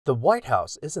The White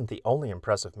House isn't the only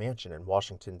impressive mansion in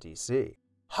Washington, D.C.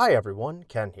 Hi everyone,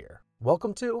 Ken here.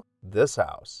 Welcome to This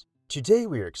House. Today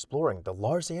we are exploring the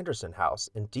Larz Anderson House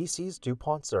in D.C.'s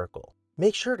Dupont Circle.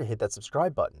 Make sure to hit that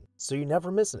subscribe button so you never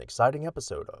miss an exciting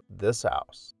episode of This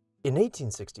House. In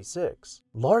 1866,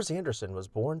 Larz Anderson was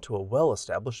born to a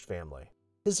well-established family.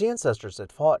 His ancestors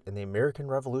had fought in the American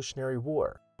Revolutionary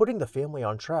War, putting the family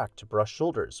on track to brush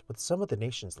shoulders with some of the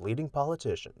nation's leading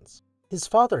politicians. His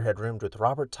father had roomed with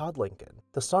Robert Todd Lincoln,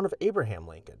 the son of Abraham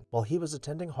Lincoln, while he was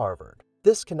attending Harvard.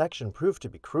 This connection proved to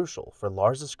be crucial for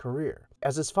Larz's career,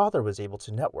 as his father was able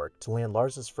to network to land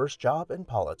Larz's first job in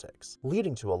politics,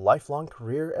 leading to a lifelong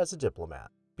career as a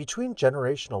diplomat. Between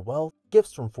generational wealth,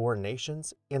 gifts from foreign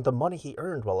nations, and the money he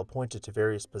earned while appointed to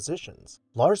various positions,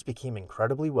 Larz became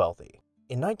incredibly wealthy.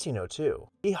 In 1902,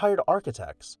 he hired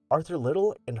architects Arthur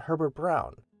Little and Herbert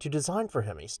Brown to design for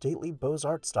him a stately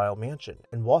Beaux-Arts-style mansion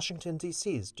in Washington,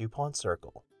 D.C.'s Dupont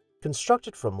Circle.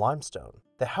 Constructed from limestone,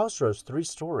 the house rose 3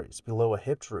 stories below a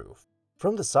hipped roof.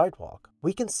 From the sidewalk,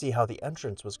 we can see how the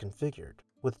entrance was configured,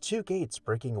 with 2 gates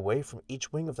breaking away from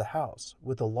each wing of the house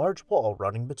with a large wall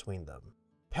running between them.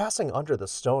 Passing under the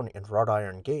stone and wrought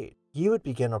iron gate, you would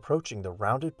begin approaching the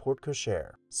rounded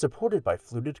porte-cochere, supported by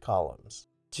fluted columns.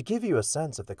 To give you a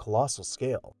sense of the colossal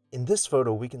scale, in this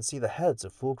photo we can see the heads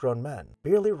of full-grown men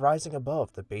barely rising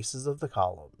above the bases of the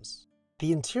columns.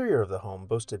 The interior of the home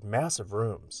boasted massive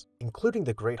rooms, including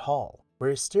the Great Hall,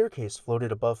 where a staircase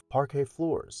floated above parquet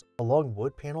floors along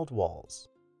wood-paneled walls.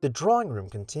 The drawing room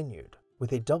continued,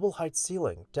 with a double-height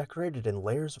ceiling decorated in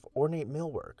layers of ornate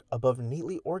millwork above a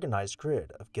neatly organized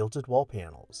grid of gilded wall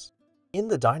panels. In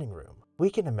the dining room, we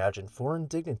can imagine foreign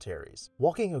dignitaries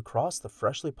walking across the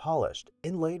freshly polished,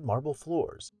 inlaid marble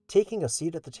floors, taking a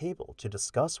seat at the table to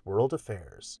discuss world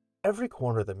affairs. Every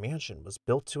corner of the mansion was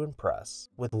built to impress,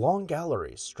 with long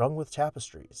galleries strung with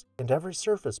tapestries, and every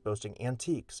surface boasting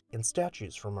antiques and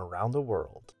statues from around the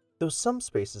world. Though some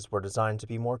spaces were designed to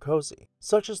be more cozy,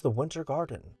 such as the Winter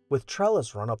Garden, with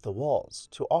trellis run up the walls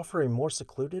to offer a more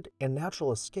secluded and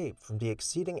natural escape from the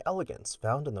exceeding elegance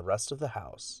found in the rest of the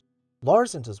house.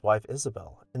 Larz and his wife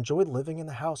Isabel enjoyed living in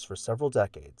the house for several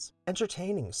decades,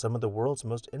 entertaining some of the world's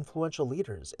most influential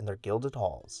leaders in their gilded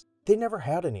halls. They never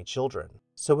had any children,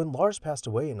 so when Larz passed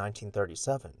away in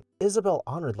 1937, Isabel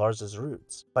honored Larz's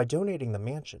roots by donating the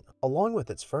mansion, along with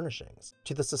its furnishings,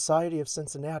 to the Society of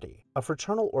Cincinnati, a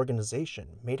fraternal organization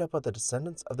made up of the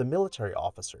descendants of the military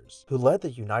officers who led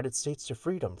the United States to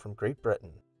freedom from Great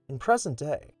Britain. In present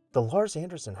day, the Larz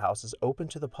Anderson House is open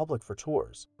to the public for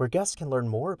tours, where guests can learn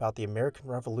more about the American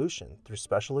Revolution through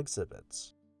special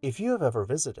exhibits. If you have ever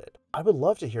visited, I would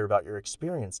love to hear about your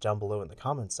experience down below in the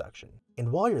comments section.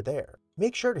 And while you're there,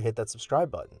 make sure to hit that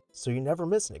subscribe button so you never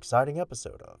miss an exciting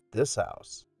episode of This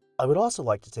House. I would also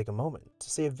like to take a moment to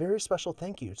say a very special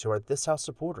thank you to our This House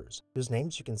supporters, whose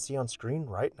names you can see on screen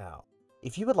right now.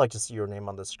 If you would like to see your name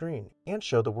on the screen and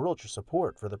show the world your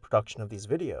support for the production of these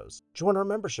videos, join our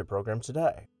membership program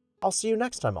today. I'll see you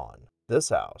next time on This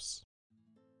House.